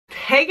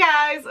Hey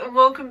guys, and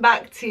welcome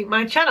back to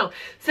my channel.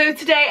 So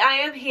today I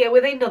am here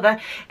with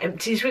another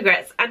Empties,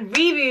 Regrets and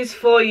Reviews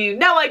for you.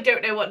 No, I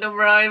don't know what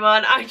number I'm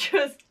on, I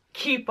just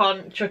keep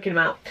on chucking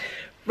them out.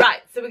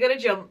 Right, so we're going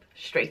to jump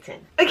straight in.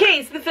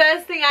 Okay, so the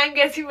first thing I'm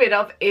getting rid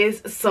of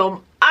is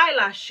some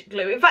eyelash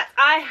glue. In fact,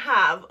 I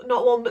have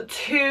not one but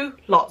two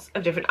lots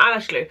of different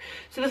eyelash glue.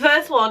 So the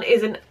first one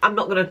is I'm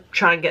not going to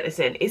try and get this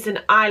in, it's an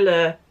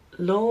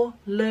not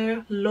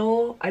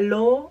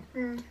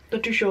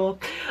too sure.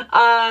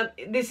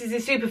 This is a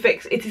super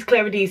fix. It is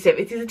clear adhesive.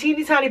 It is a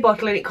teeny tiny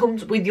bottle and it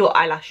comes with your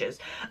eyelashes.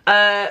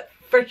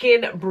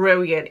 Freaking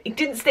brilliant. It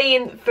didn't stay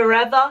in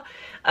forever,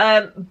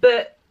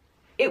 but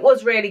it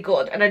was really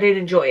good and I did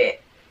enjoy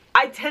it.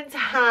 I tend to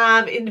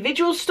have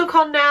individuals stuck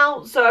on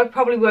now, so I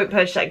probably won't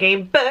purchase that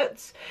again,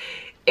 but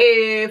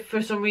if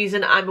for some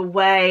reason I'm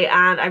away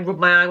and I rub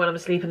my eye when I'm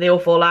asleep and they all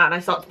fall out and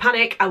I start to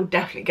panic, I would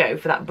definitely go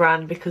for that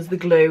brand because the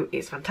glue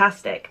is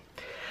fantastic.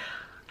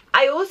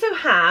 I also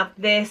have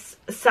this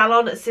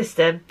Salon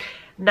System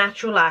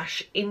Natural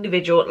Lash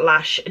Individual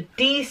Lash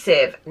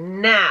Adhesive.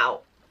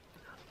 Now,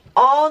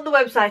 on the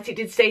website it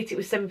did state it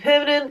was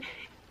semi-permanent.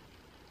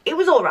 It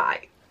was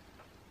alright.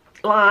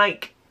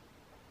 Like,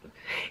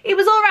 it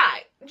was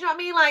alright. Do you know what I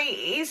mean? Like,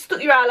 it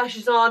stuck your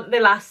eyelashes on, they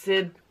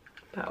lasted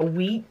about a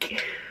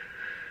week.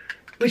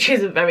 Which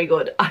isn't very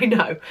good, I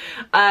know.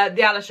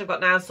 The eyelash I've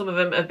got now, some of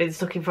them have been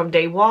stuck in from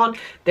day one.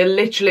 They're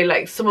literally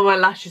like, some of my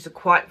lashes are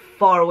quite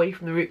far away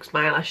from the root because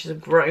my eyelashes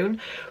have grown.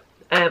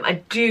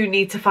 I do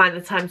need to find the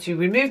time to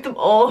remove them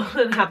all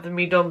and have them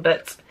redone,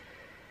 but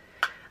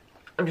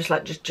I'm just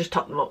like, just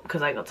top them up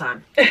because I ain't got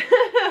time.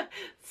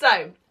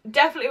 So,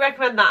 definitely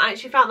recommend that. I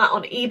actually found that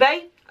on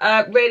eBay.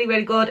 Really,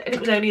 really good. And it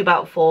was only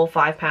about £4 or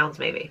 £5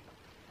 maybe.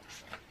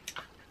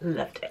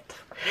 Loved it.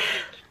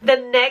 The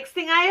next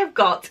thing I have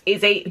got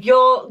is a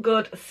Your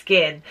Good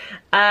Skin.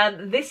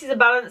 This is a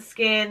balanced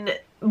skin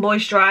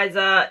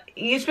moisturiser.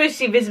 You're supposed to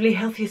see visibly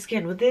healthier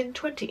skin within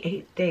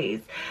 28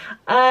 days.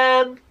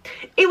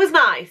 It was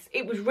nice.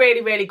 It was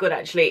really, really good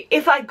actually.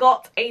 If I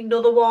got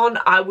another one,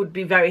 I would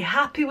be very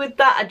happy with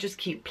that. I'd just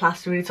keep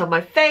plastering it on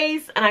my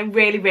face and I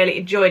really, really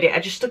enjoyed it.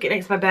 I just stuck it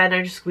next to my bed and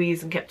I just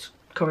squeezed and kept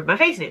covering my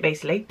face in it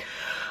basically.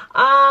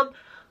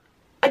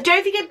 I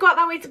don't think I'd go out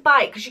my way to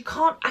buy it because you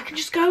can't, I can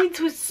just go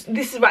into a,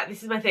 this is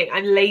my thing,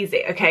 I'm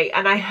lazy, okay,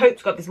 and I hope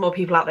to God there's more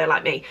people out there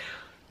like me.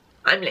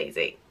 I'm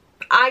lazy.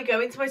 I go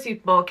into my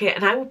supermarket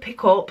and I will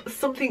pick up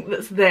something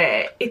that's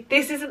there. If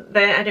this isn't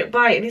there, I don't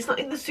buy it, and it's not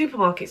in the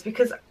supermarkets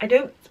because I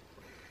don't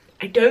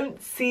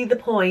see the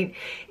point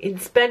in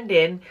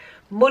spending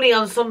money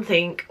on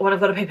something when I've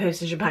got to pay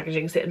postage and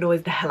packaging, so it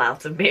annoys the hell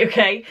out of me,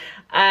 okay?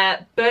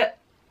 But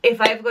if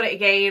I ever got it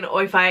again,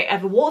 or if I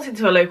ever walked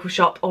into a local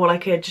shop or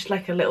like just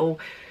like a little,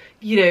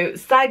 you know,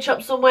 side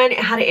shop somewhere and it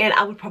had it in,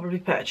 I would probably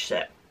purchase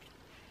it.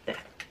 There.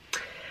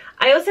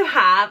 I also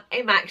have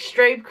a MAC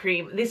strobe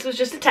cream. This was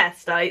just a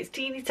tester. It's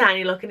teeny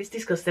tiny look and it's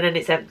disgusting and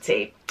it's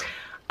empty.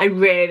 I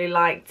really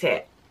liked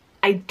it.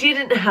 I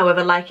didn't,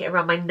 however, like it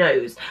around my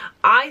nose.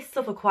 I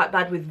suffer quite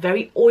bad with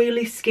very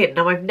oily skin.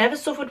 Now, I've never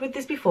suffered with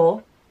this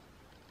before.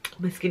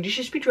 My skin just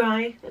used to be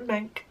dry and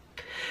rank.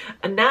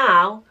 And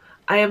now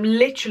I am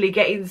literally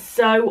getting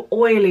so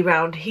oily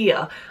around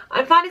here.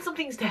 I'm finding some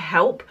things to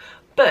help,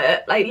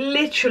 but like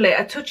literally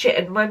I touch it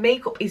and my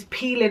makeup is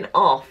peeling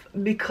off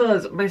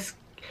because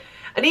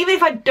and even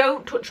if I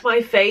don't touch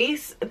my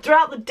face,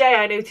 throughout the day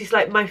I notice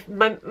like my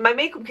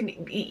makeup can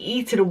be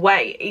eaten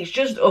away. It's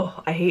just,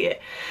 oh, I hate it.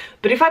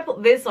 But if I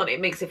put this on, it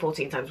makes it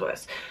 14 times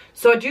worse.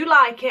 So I do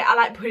like it. I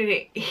like putting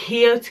it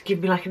here to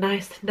give me like a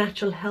nice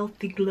natural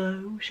healthy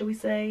glow, shall we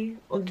say,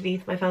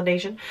 underneath my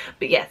foundation.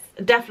 But yes,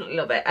 I definitely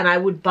love it and I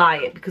would buy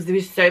it because there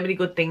is so many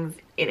good things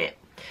in it.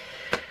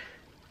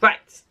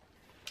 Right.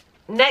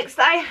 Next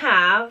I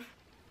have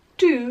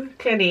two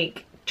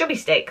Clinique chubby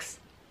sticks.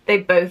 They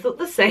both look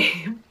the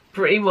same.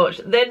 Pretty much.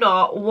 They're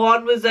not.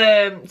 One was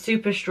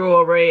super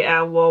strawberry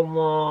and one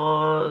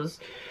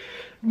was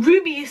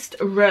rubiest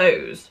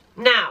rose.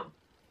 Now,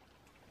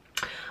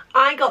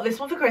 I got this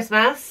one for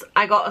Christmas.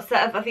 I got a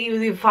set of, I think it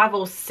was either 5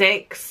 or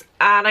 6,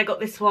 and I got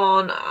this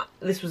one.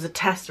 This was a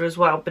tester as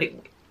well, but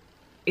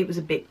it was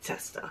a big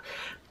tester.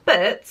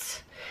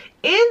 But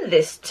in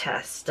this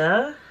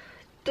tester,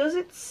 does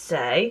it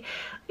say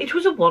it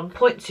was a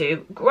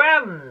 1.2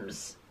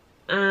 grams?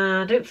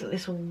 I don't think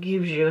this one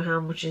gives you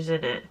how much is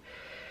in it.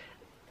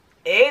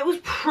 It was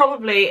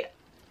probably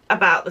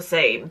about the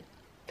same.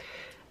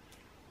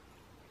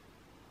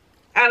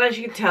 And as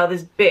you can tell,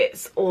 there's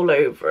bits all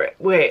over it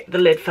where the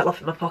lid fell off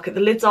in my pocket.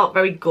 The lids aren't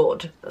very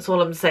good. That's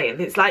all I'm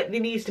saying. It's like there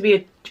needs to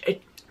be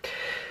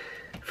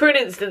for an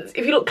instance,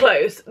 if you look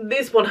close,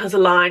 this one has a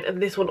line and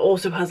this one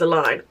also has a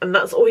line. And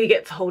that's all you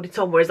get to hold it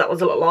on, whereas that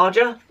one's a lot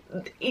larger.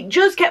 It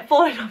just kept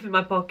falling off in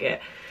my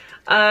pocket.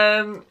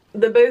 They're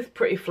both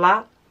pretty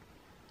flat.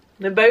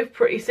 They're both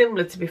pretty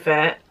similar, to be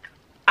fair.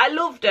 I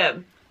loved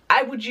them.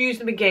 I would use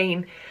them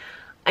again.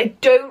 I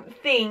don't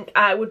think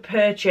I would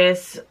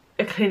purchase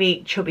a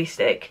Clinique chubby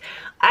stick.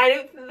 I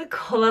don't think the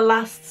colour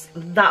lasts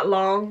that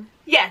long.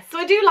 Yes, so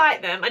I do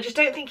like them. I just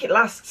don't think it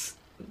lasts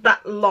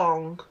that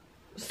long.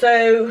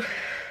 So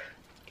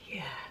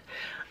yeah,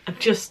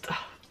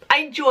 I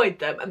enjoyed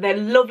them, and they're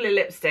lovely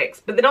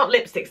lipsticks, but they're not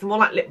lipsticks, they're more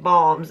like lip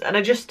balms, and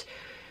I don't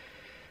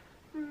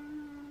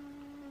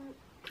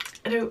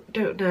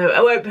know.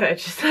 I won't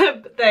purchase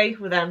them, but they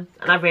were them,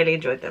 and I really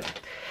enjoyed them.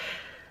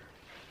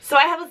 So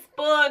I have a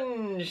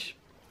sponge.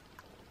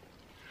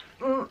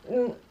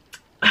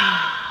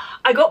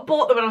 I got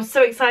bought them and I was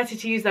so excited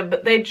to use them,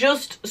 but they're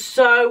just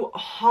so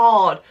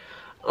hard.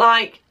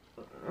 Like,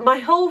 my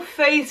whole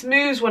face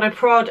moves when I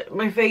prod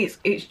my face.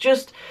 It's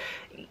just,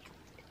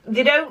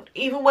 they don't,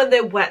 even when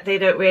they're wet, they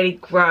don't really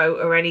grow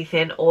or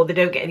anything, or they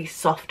don't get any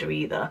softer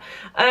either.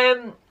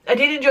 I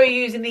did enjoy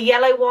using the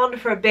yellow one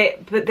for a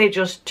bit, but they're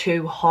just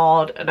too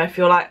hard, and I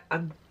feel like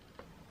I'm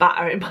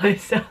battering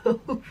myself.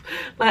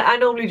 Like, I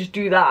normally just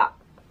do that,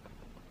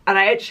 and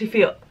I actually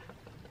feel,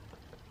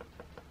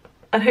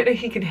 I don't know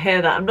if you can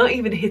hear that, I'm not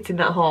even hitting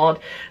that hard.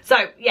 So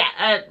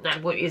yeah, no, I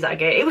won't use that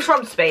again. It was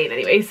from Spade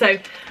anyway, so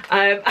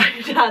I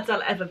doubt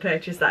I'll ever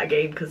purchase that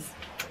again, because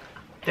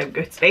I don't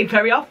go to Spade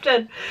very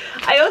often.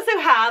 I also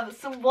have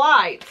some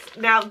wipes.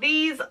 Now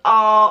these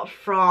are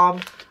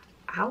from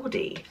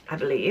Aldi, I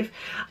believe.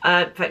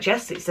 In fact,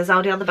 yes, it says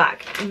Aldi on the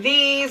back.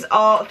 These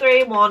are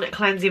 3-in-1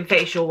 cleansing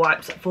facial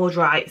wipes for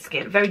dry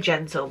skin. Very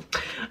gentle.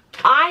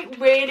 I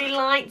really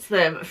liked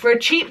them for a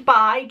cheap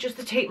buy, just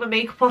to take my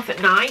makeup off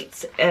at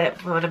night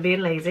when I'm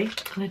being lazy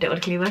and I don't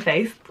want to clean my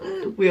face.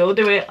 We all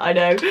do it, I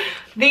know.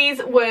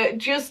 These were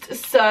just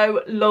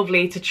so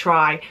lovely to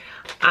try,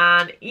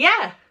 and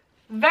yeah,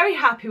 very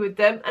happy with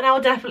them, and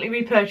I'll definitely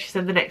repurchase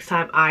them the next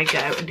time I go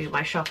and do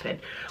my shopping,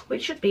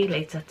 which should be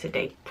later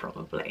today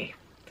probably.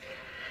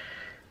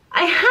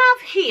 I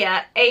have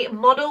here a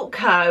Model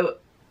Co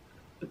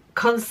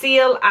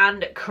Conceal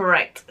and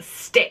Correct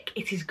stick.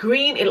 It is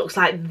green, it looks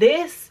like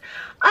this.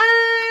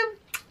 I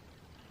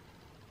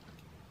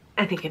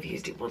think I've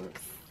used it once.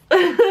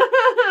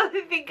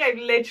 I think I've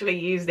literally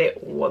used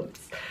it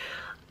once.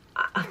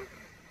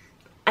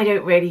 I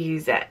don't really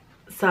use it,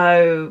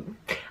 so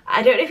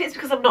I don't know if it's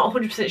because I'm not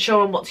 100%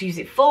 sure on what to use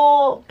it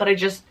for, but I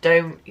just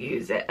don't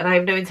use it, and I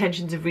have no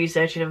intentions of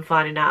researching and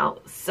finding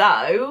out,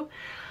 so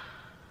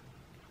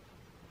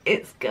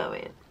it's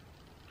going.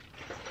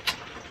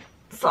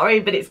 Sorry,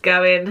 but it's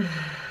going.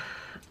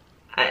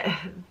 I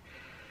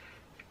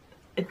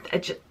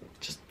just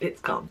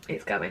it's gone.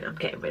 It's going. I'm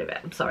getting rid of it.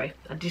 I'm sorry.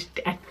 I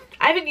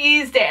haven't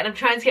used it, and I'm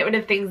trying to get rid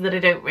of things that I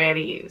don't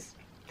really use.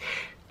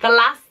 The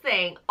last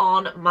thing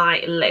on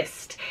my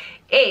list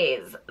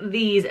is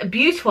these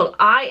beautiful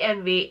I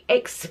Envy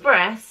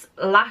Express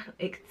lash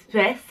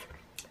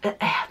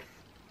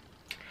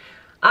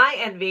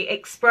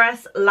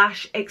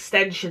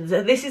extensions.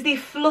 This is the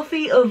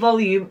fluffy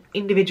volume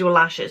individual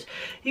lashes.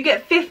 You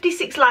get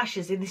 56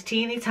 lashes in this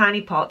teeny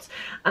tiny pot,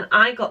 and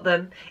I got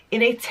them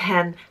in a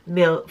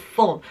 10mm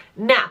form.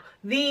 Now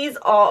these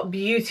are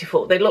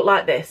beautiful. They look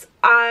like this.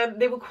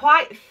 They were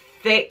quite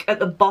thick at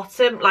the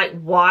bottom, like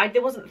wide. They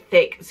wasn't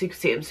thick so you could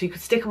see them, so you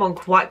could stick them on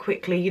quite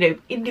quickly, you know,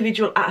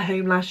 individual at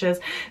home lashes.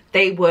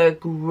 They were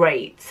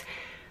great.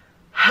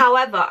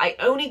 However, I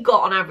only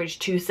got on average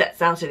 2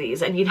 sets out of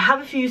these, and you'd have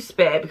a few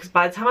spare, because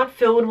by the time I'd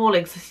filled them all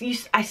in, so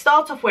I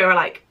start off where I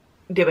like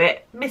do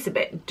it, miss a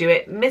bit, do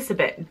it, miss a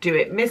bit, do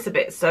it, miss a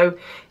bit, so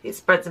it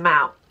spreads them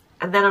out.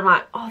 And then I'm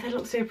like, oh, they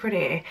look so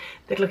pretty.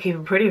 They'd look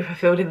even prettier if I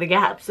filled in the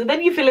gaps. And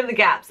then you fill in the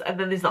gaps, and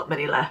then there's not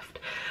many left.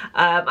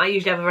 I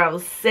usually have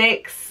around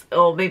 6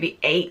 or maybe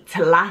 8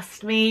 to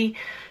last me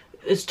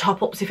as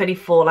top-ups if any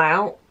fall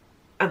out,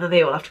 and then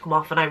they all have to come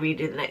off and I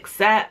redo the next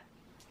set.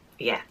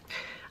 Yeah.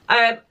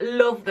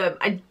 Love them.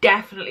 I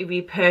definitely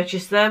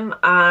repurchase them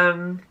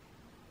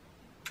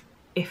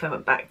if I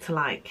went back to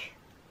like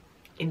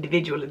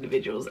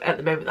individuals. At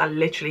the moment I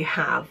literally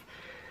have,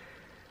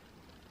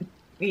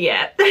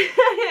 yeah.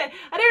 I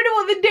don't know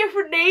what the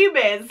different name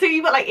is. So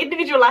you've got like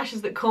individual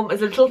lashes that come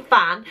as a little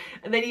fan,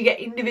 and then you get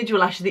individual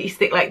lashes that you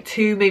stick like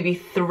 2, maybe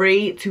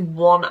 3 to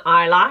 1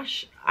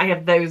 eyelash. I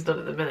have those done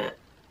at the minute.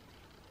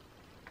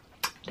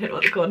 I don't know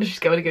what they're called. I'm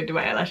just going to go do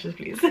my eyelashes,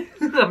 please.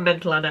 I'm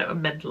mental, I know.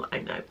 I'm mental,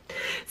 I know.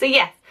 So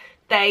yes,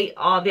 they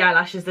are the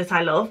eyelashes that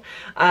I love.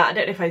 I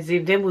don't know if I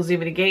zoomed in. We'll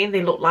zoom in again.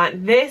 They look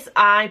like this.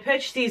 I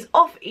purchased these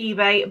off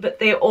eBay, but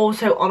they're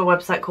also on a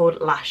website called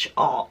Lash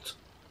Art.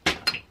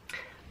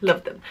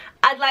 Love them.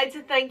 I'd like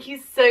to thank you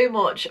so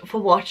much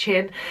for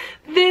watching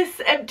this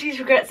Empties,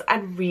 Regrets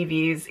and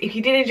Reviews. If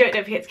you did enjoy it,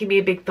 don't forget to give me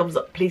a big thumbs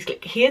up. Please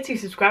click here to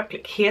subscribe,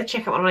 click here to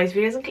check out one of my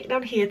videos, and click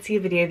down here to see a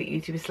video that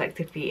YouTube has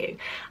selected for you.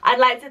 I'd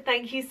like to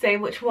thank you so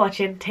much for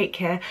watching. Take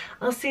care.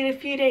 I'll see you in a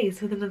few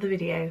days with another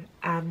video,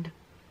 and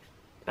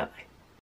bye bye.